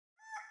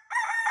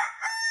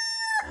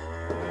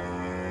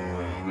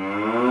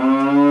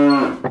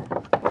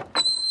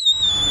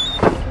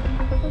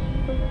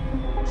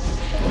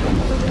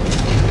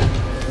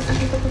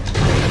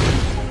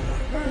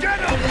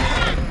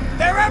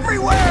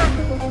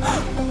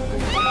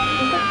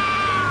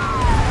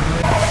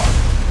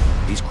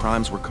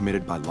crimes were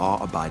committed by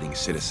law-abiding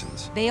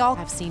citizens. They all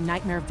have seen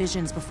nightmare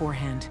visions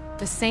beforehand.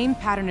 The same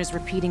pattern is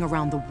repeating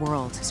around the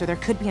world, so there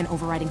could be an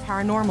overriding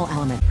paranormal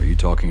element. Are you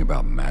talking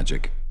about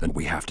magic? Then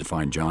we have to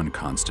find John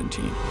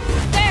Constantine.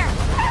 There!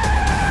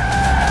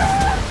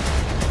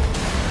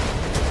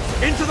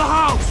 Into the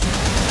house!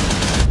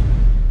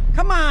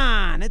 Come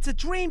on, it's a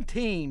dream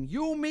team.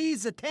 You, me,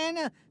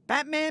 Zatanna,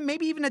 Batman,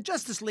 maybe even a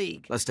Justice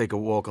League. Let's take a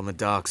walk on the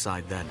dark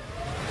side then.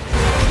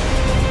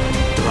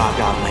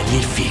 Draga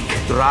Malefic.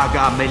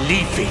 Draga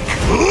Malefic.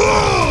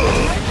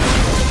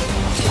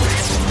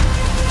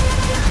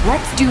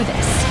 Let's do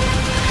this.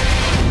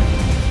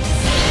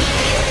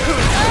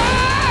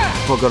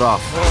 Fuck it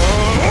off.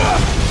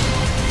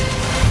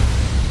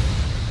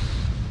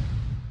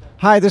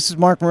 Hi, this is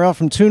Marc Morrell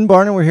from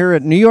ToonBarn, and we're here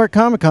at New York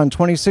Comic Con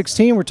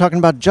 2016. We're talking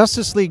about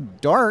Justice League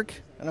Dark,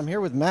 and I'm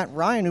here with Matt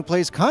Ryan, who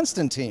plays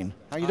Constantine.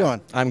 How you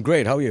doing? I'm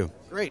great. How are you?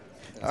 Great.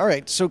 All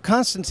right, so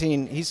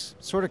Constantine, he's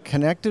sort of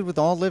connected with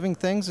all living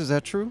things. Is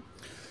that true?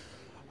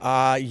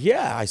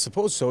 Yeah, I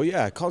suppose so,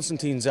 yeah.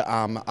 Constantine's a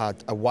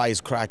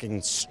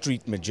wisecracking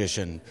street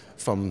magician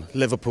from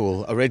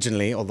Liverpool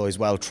originally, although he's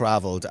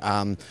well-travelled,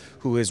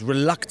 who is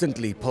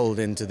reluctantly pulled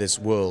into this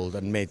world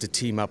and made to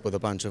team up with a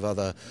bunch of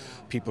other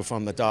people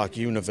from the dark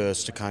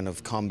universe to kind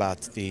of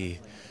combat the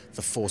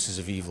forces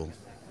of evil.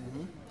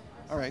 Mm-hmm.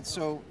 All right,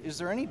 so is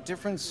there any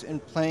difference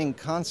in playing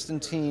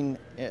Constantine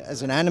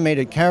as an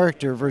animated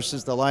character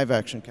versus the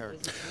live-action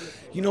character?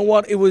 You know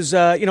what? It was,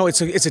 you know,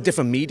 it's a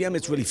different medium.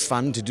 It's really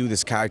fun to do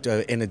this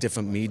character in a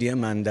different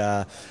medium.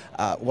 And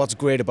what's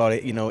great about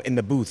it, you know, in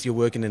the booth, you're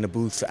working in a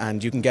booth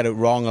and you can get it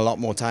wrong a lot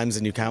more times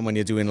than you can when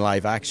you're doing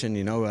live action,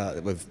 you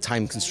know, with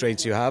time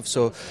constraints you have.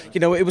 So, you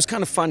know, it was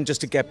kind of fun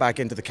just to get back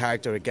into the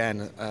character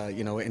again,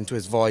 you know, into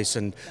his voice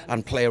and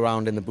play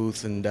around in the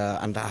booth and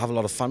have a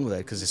lot of fun with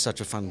it because it's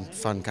such a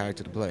fun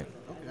character to play.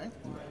 Okay.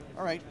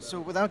 All right. So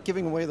without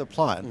giving away the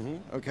plot,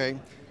 okay.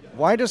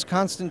 Why does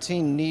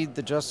Constantine need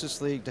the Justice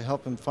League to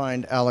help him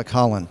find Alec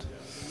Holland?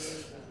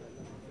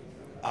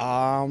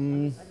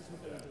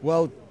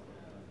 Well,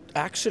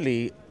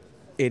 actually,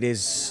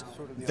 it's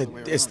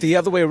the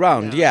other way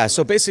around. Yeah.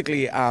 So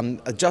basically,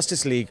 a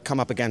Justice League come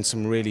up against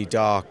some really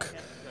dark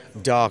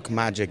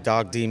magic,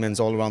 dark demons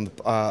all around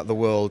the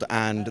world,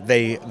 and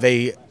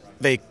they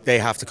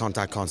have to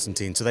contact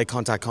Constantine. So they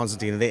contact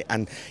Constantine,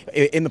 and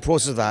in the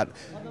process of that,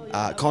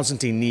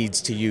 Constantine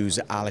needs to use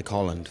Alec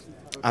Holland.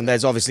 And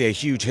there's obviously a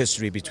huge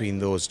history between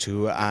those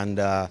two,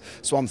 and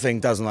Swamp Thing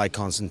doesn't like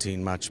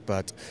Constantine much,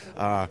 but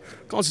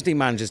Constantine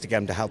manages to get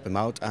him to help him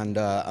out, and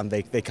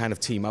they kind of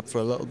team up for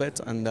a little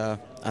bit,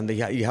 and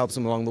he helps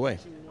him along the way.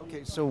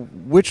 Okay, so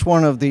which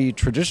one of the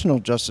traditional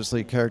Justice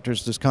League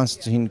characters does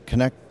Constantine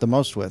connect the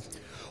most with?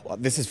 Well,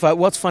 this is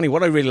what's funny.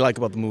 What I really like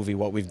about the movie,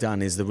 what we've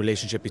done, is the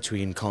relationship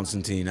between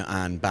Constantine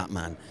and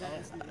Batman.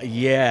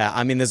 Yeah,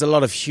 I mean, there's a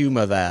lot of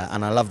humor there,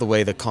 and I love the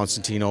way that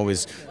Constantine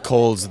always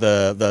calls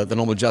the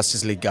normal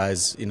Justice League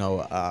guys, you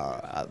know,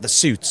 the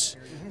suits,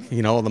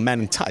 you know, all the men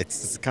in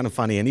tights. It's kind of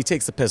funny, and he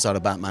takes the piss out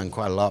of Batman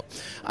quite a lot,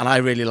 and I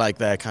really like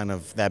their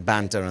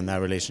banter and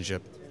their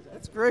relationship.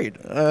 That's great.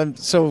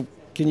 So,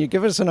 can you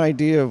give us an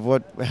idea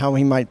of how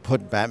he might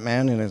put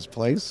Batman in his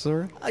place,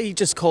 sir? He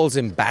just calls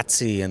him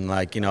Batsy and,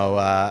 like, you know,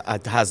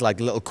 has like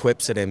little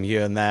quips at him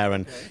here and there,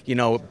 and you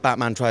know,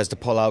 Batman tries to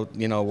pull out,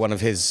 you know, one of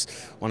his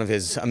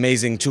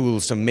amazing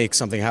tools to make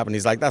something happen.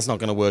 He's like, that's not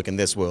going to work in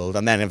this world,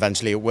 and then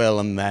eventually it will,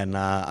 and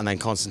then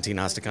Constantine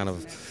has to kind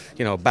of,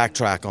 you know,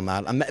 backtrack on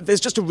that. And there's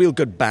just a real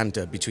good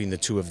banter between the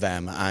two of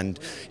them. And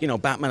you know,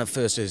 Batman at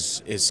first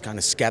is kind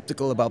of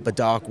skeptical about the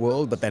dark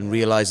world, but then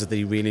realizes that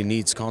he really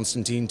needs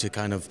Constantine to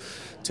kind of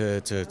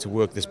to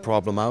work this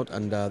problem out,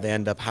 and they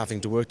end up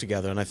having to work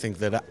together. And I think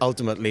that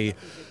ultimately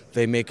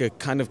they make a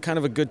kind of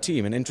a good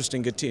team, an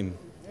interesting good team.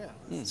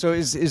 Yeah. So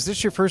is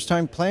this your first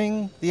time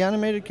playing the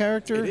animated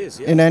character? It is,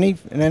 yeah. In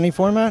any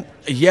format?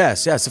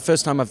 Yes, it's the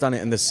first time I've done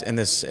it in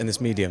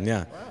this medium.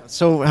 Yeah.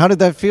 So how did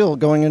that feel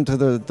going into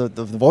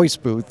the voice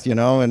booth, you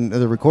know, and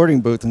the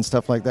recording booth and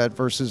stuff like that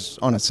versus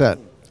on a set?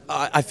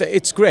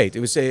 It's great.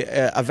 It was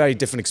a very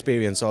different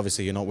experience.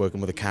 Obviously, you're not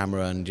working with a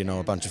camera and, you know,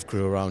 a bunch of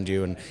crew around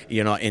you, and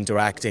you're not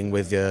interacting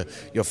with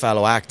your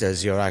fellow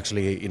actors. You're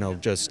actually, you know,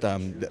 just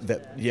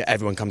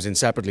everyone comes in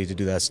separately to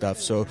do their stuff.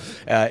 So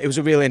it was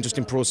a real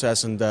interesting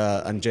process, and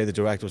Jay, the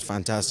director, was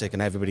fantastic,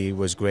 and everybody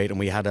was great, and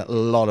we had a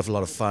lot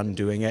of fun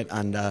doing it,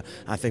 and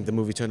I think the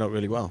movie turned out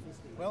really well.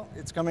 Well,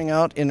 it's coming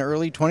out in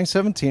early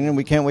 2017, and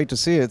we can't wait to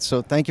see it.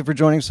 So thank you for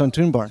joining us on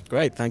ToonBarn.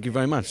 Great, thank you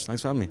very much.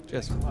 Thanks for having me.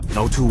 Cheers.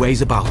 No two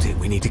ways about it.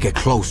 We need to get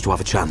close to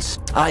have a chance.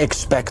 I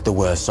expect the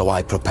worst, so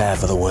I prepare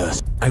for the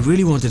worst. I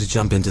really wanted to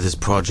jump into this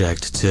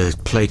project to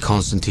play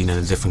Constantine in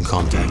a different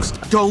context.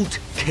 Don't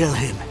kill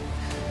him.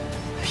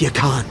 You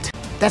can't.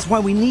 That's why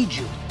we need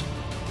you.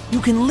 You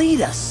can lead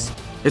us.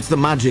 It's the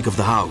magic of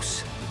the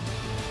house.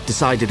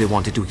 Decided it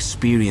wanted to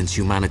experience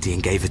humanity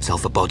and gave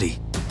itself a body.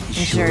 It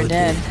sure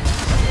did.